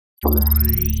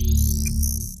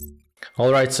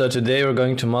Alright, so today we're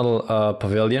going to model a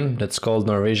pavilion that's called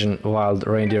Norwegian Wild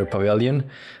Reindeer Pavilion,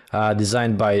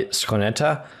 designed by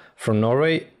Snohetta from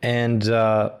Norway, and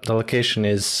the location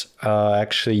is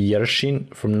actually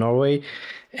Hjerkinn from Norway.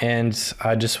 And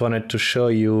I just wanted to show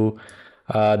you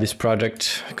this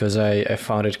project because I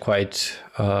found it quite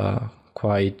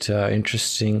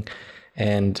interesting,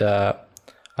 and I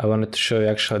wanted to show you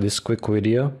actually this quick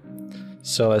video.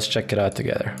 So let's check it out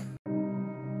together.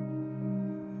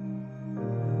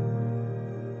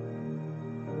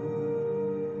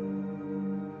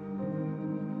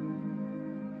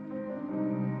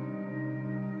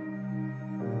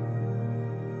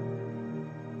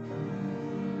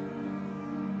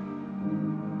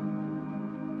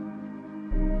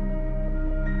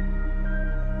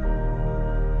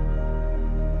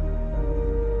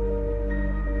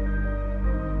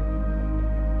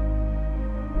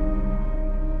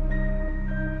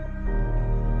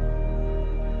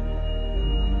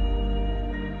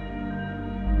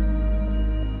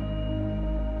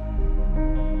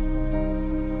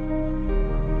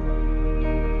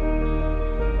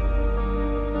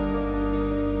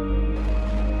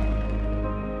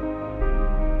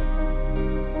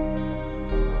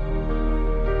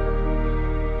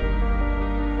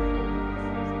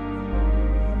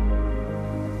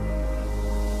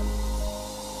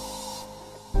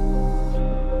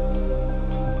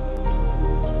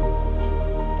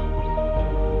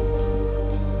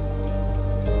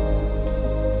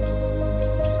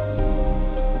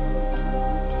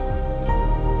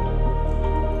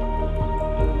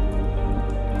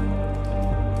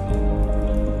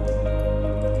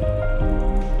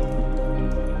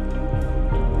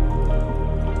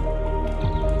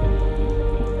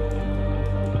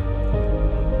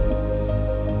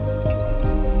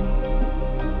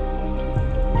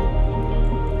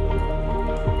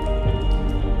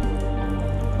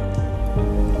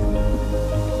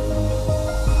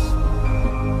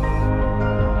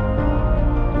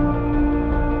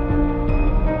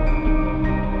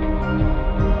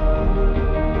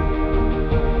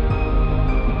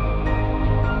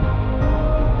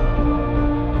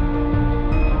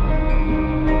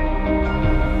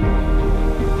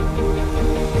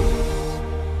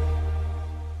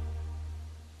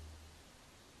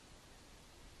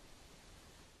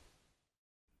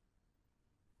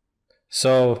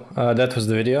 So that was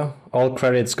the video. All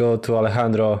credits go to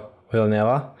Alejandro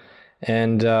Villanueva,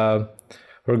 and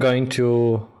we're going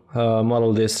to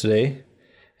model this today,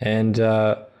 and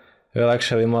we'll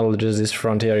actually model just this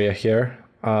front area here,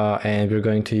 and we're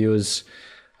going to use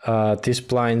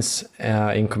T-splines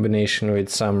in combination with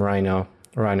some Rhino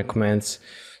commands.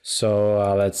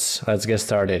 So let's get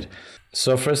started.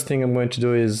 So first thing I'm going to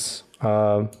do is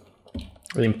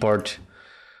import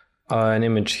an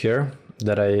image here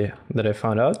that I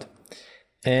found out,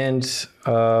 and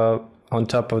on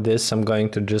top of this I'm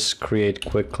going to just create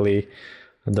quickly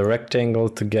the rectangle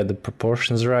to get the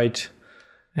proportions right,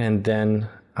 and then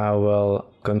I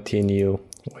will continue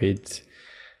with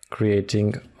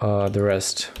creating the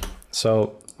rest.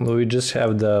 So we just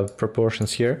have the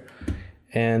proportions here,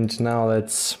 and now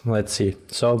let's see.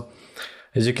 So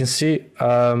as you can see,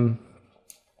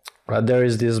 there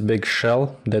is this big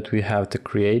shell that we have to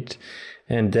create,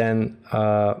 and then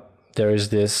there is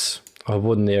this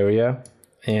wooden area,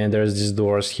 and there's these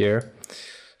doors here.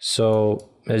 So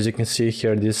as you can see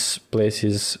here, this place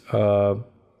is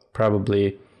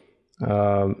probably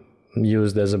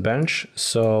used as a bench.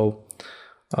 So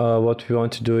what we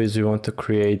want to do is we want to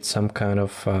create some kind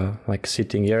of like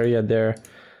sitting area there.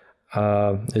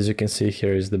 As you can see,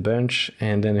 here is the bench,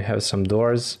 and then we have some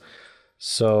doors.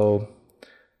 So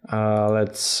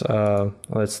let's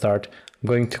start. I'm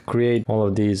going to create all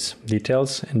of these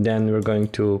details, and then we're going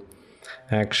to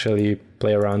actually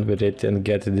play around with it and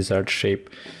get the desired shape.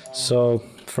 So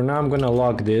for now I'm going to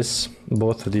log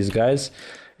both of these guys,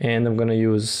 and I'm going to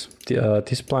use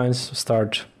T-splines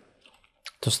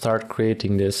to start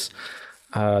creating this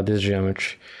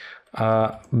geometry.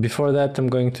 Before that, I'm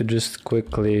going to just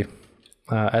quickly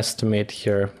estimate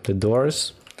here the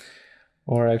doors,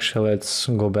 or actually let's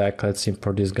go back, let's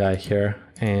import this guy here,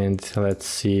 and let's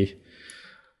see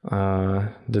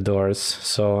the doors.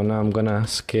 So now I'm gonna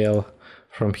scale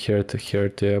from here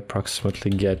to approximately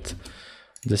get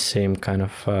the same kind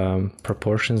of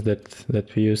proportions that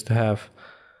we used to have,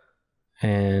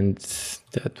 and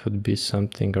that would be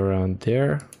something around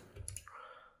there.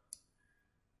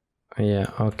 Yeah,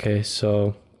 okay,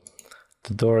 so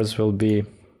the doors will be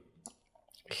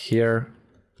here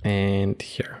and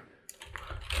here.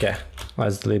 Okay,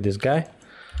 let's delete this guy.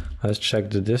 Let's check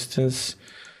the distance.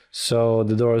 So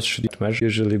the doors should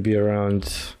usually be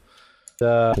around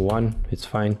the 1. It's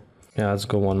fine. Yeah, let's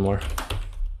go one more.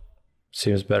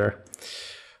 Seems better.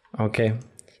 Okay,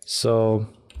 so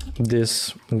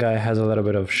this guy has a little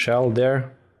bit of shell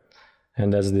there,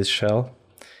 and that's this shell.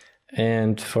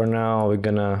 And for now we're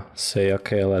gonna say,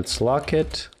 okay, let's lock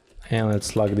it, and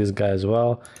let's lock this guy as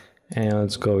well, and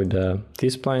let's go with the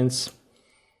T-splines.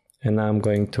 And now I'm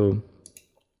going to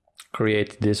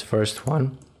create this first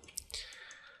one.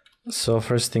 So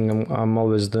first thing I'm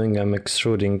always doing, I'm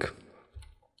extruding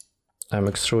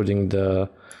the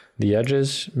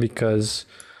edges, because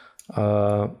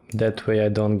that way I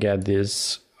don't get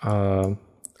these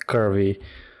curvy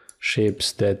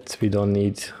shapes that we don't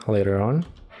need later on.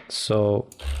 So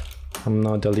I'm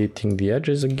now deleting the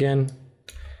edges again,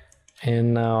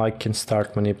 and now I can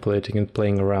start manipulating and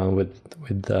playing around with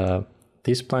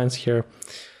these splines here.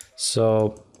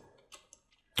 So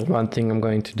one thing I'm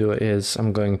going to do is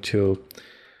I'm going to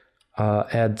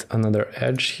add another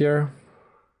edge here,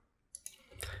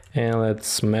 and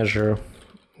let's measure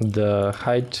the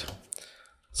height,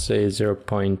 say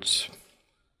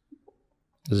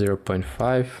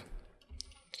 0.5,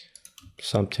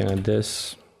 something like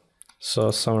this.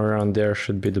 So somewhere around there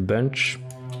should be the bench.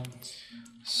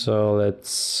 So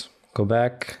let's go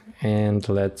back and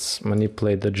let's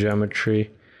manipulate the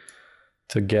geometry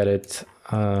to get it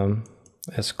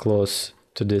as close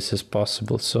to this as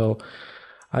possible. So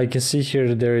I can see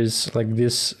here there is like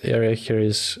this area here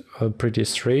is pretty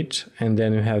straight, and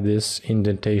then you have this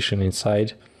indentation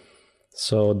inside.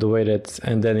 So the way that,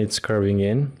 and then it's curving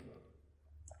in.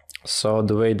 So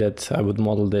the way that I would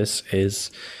model this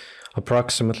is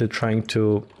approximately trying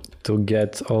to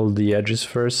get all the edges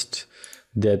first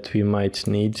that we might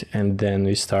need, and then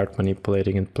we start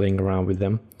manipulating and playing around with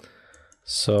them.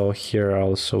 So here I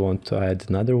also want to add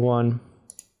another one,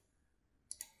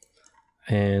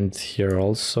 and here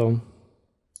also.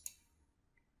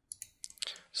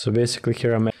 So basically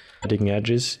here I'm adding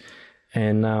edges,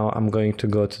 and now I'm going to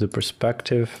go to the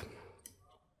perspective,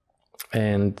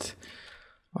 and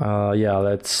yeah,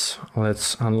 let's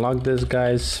unlock these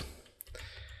guys,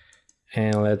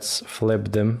 and let's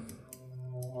flip them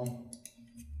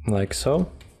like so,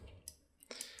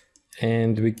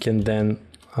 and we can then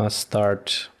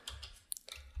start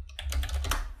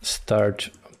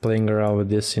playing around with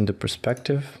this in the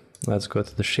perspective. Let's go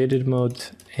to the shaded mode,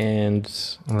 and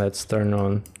let's turn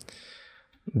on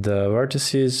the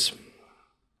vertices,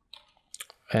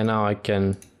 and now I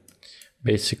can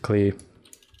basically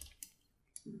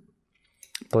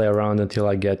play around until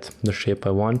I get the shape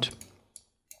I want.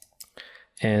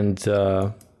 And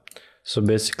so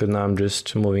basically now I'm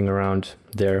just moving around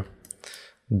there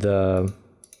the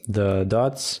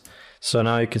dots. So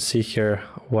now you can see here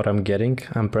what I'm getting.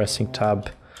 I'm pressing tab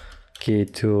key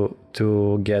to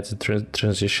get the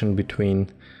transition between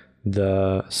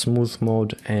the smooth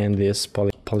mode and this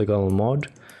polygonal mode.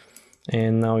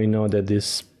 And now you know that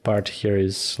this part here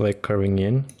is like curving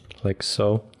in like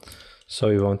so. So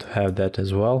you want to have that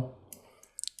as well.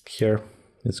 Here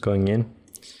it's going in.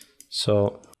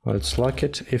 So let's lock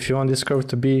it. If you want this curve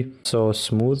to be so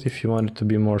smooth, if you want it to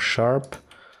be more sharp,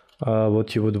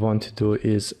 what you would want to do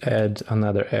is add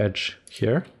another edge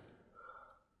here.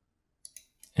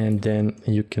 And then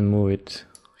you can move it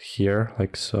here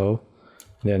like so.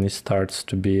 Then it starts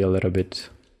to be a little bit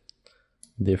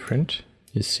different,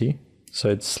 you see. So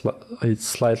it's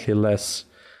slightly less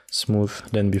smooth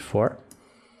than before.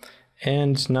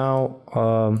 And now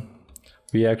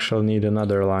we actually need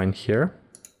another line here.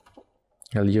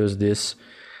 I'll use this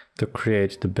to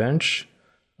create the bench.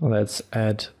 Let's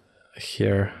add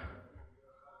here,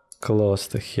 close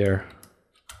to here,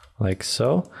 like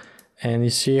so. And you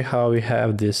see how we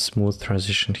have this smooth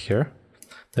transition here.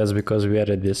 That's because we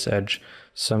added this edge.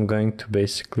 So I'm going to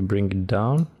basically bring it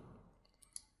down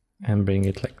and bring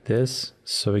it like this.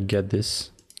 So we get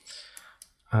this,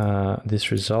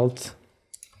 this result.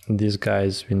 These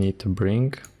guys we need to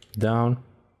bring down.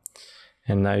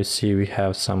 And now you see we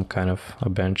have some kind of a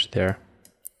bench there.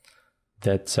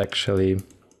 That's actually,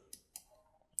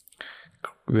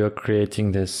 we are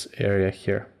creating this area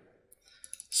here.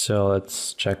 So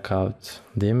let's check out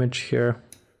the image here.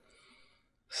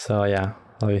 So yeah,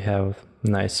 we have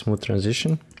nice smooth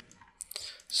transition.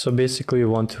 So basically we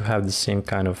want to have the same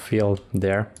kind of feel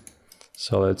there.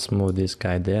 So let's move this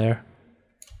guy there.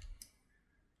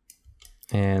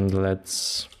 And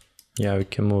let's, yeah, we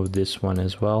can move this one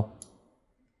as well.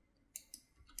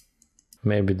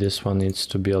 Maybe this one needs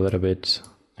to be a little bit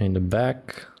in the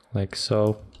back, like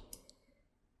so.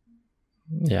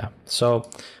 Yeah, so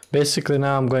basically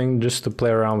now I'm going just to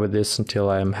play around with this until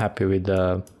I'm happy with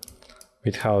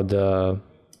how the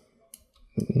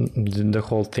the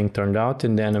whole thing turned out,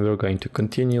 and then we're going to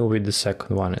continue with the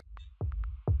second one.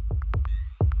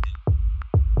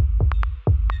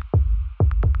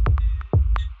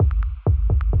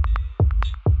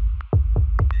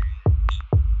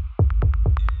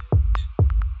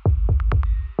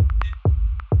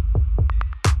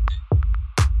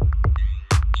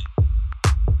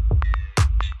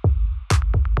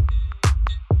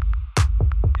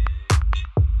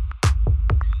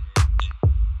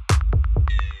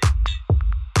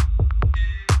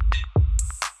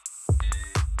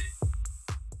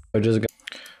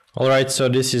 Alright, so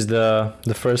this is the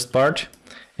first part,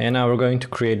 and now we're going to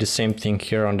create the same thing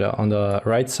here on the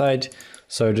right side.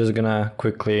 So we're just gonna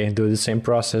quickly do the same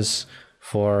process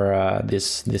for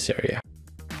this area.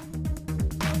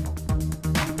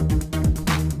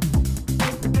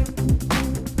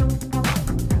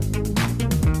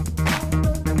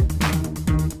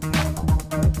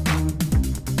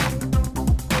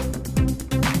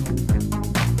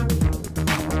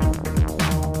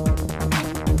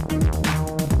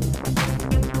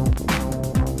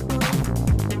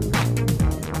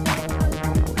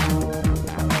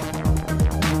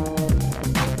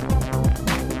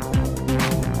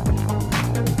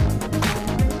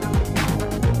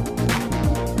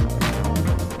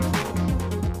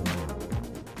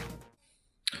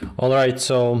 Alright,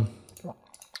 so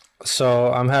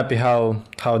I'm happy how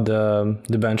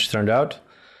the bench turned out.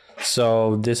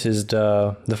 So this is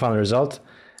the final result,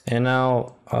 and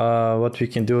now what we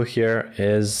can do here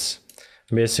is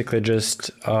basically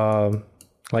just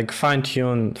like fine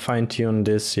tune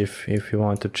this if you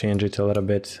want to change it a little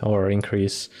bit or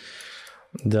increase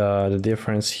the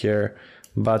difference here.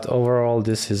 But overall,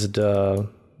 this is the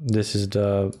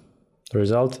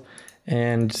result,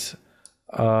 and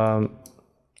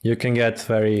you can get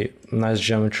very nice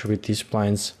geometry with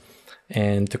T-splines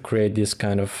and to create this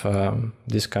kind of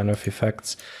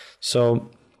effects. So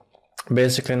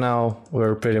basically now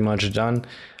we're pretty much done.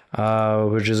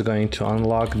 We're just going to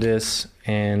unlock this,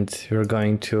 and we're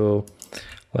going to,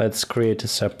 let's create a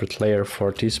separate layer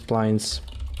for T-splines,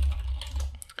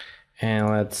 and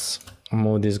let's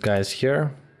move these guys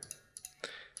here,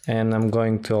 and I'm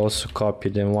going to also copy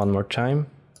them one more time,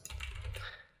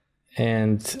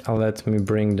 and let me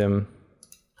bring them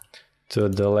to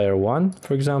the layer 1,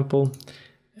 for example,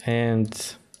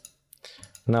 and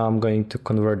now I'm going to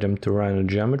convert them to Rhino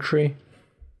geometry.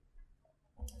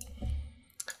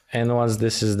 And once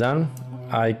this is done,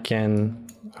 I can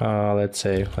let's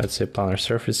say planar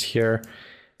surface here,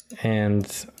 and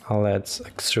let's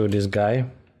extrude this guy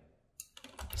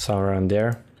somewhere around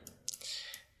there,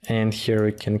 and here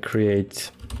we can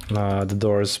create the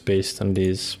doors based on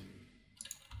these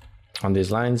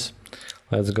lines.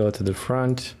 Let's go to the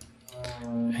front,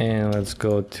 and let's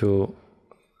go to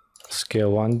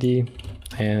scale 1D,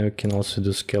 and we can also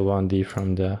do scale 1D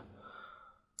from the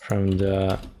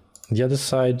other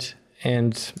side.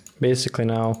 And basically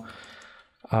now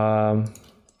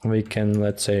we can,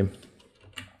 let's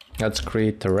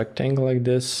create a rectangle like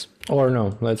this, or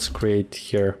no, let's create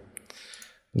here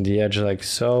the edge like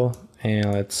so,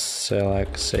 and let's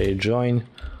select, say, join,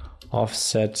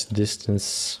 offset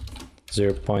distance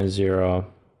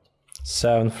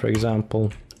 0.07, for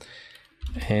example,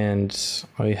 and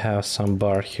we have some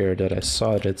bar here that I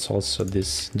saw that's also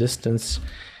this distance.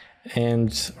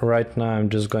 And right now I'm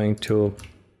just going to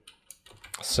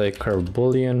say curve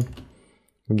boolean,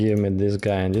 give me this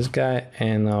guy and this guy,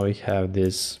 and now we have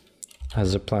this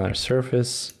as a planar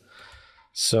surface,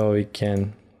 so we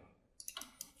can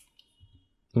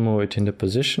move it into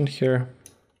position here,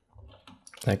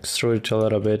 extrude it a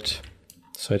little bit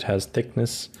so it has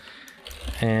thickness,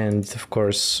 and of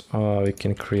course we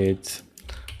can create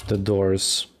the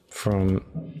doors from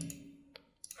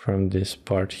this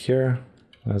part here.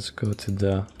 Let's go to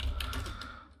the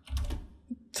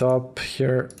top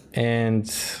here,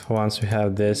 and once we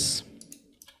have this,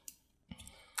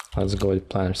 let's go with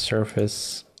planar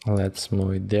surface, let's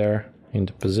move it there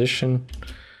into position.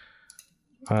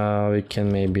 We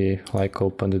can maybe like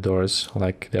open the doors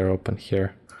like they're open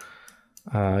here,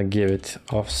 give it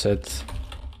offset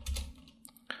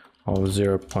of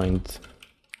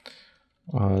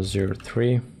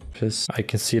 0.03. I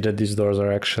can see that these doors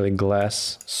are actually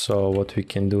glass, so what we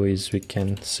can do is we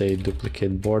can say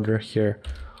duplicate border here,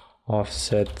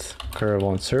 offset curve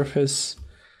on surface,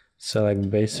 select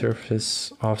base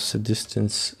surface, offset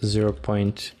distance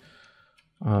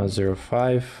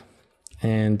 0.05,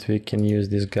 and we can use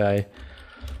this guy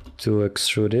to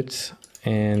extrude it.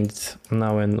 And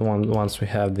now once we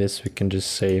have this, we can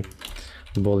just say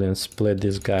boolean split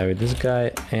this guy with this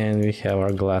guy, and we have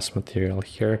our glass material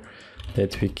here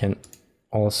that we can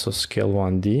also scale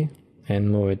 1D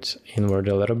and move it inward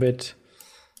a little bit.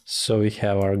 So we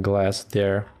have our glass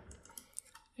there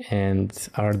and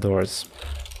our doors.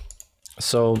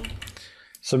 So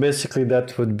basically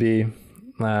that would be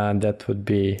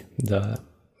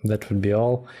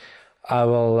all. I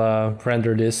will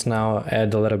render this now,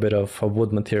 add a little bit of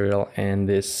wood material and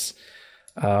this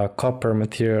copper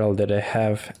material that I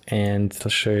have, and I'll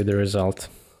show you the result.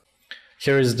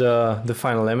 Here is the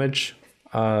final image.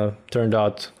 Turned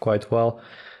out quite well.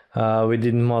 We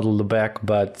didn't model the back,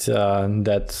 but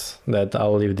that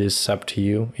I'll leave this up to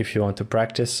you if you want to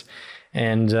practice.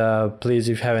 And please,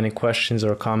 if you have any questions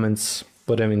or comments,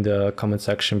 put them in the comment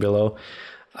section below.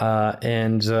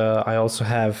 I also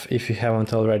have, if you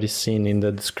haven't already seen, in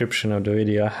the description of the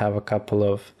video, I have a couple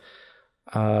of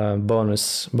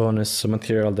bonus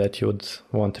material that you would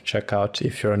want to check out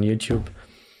if you're on YouTube.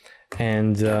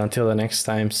 And until the next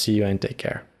time, see you and take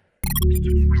care.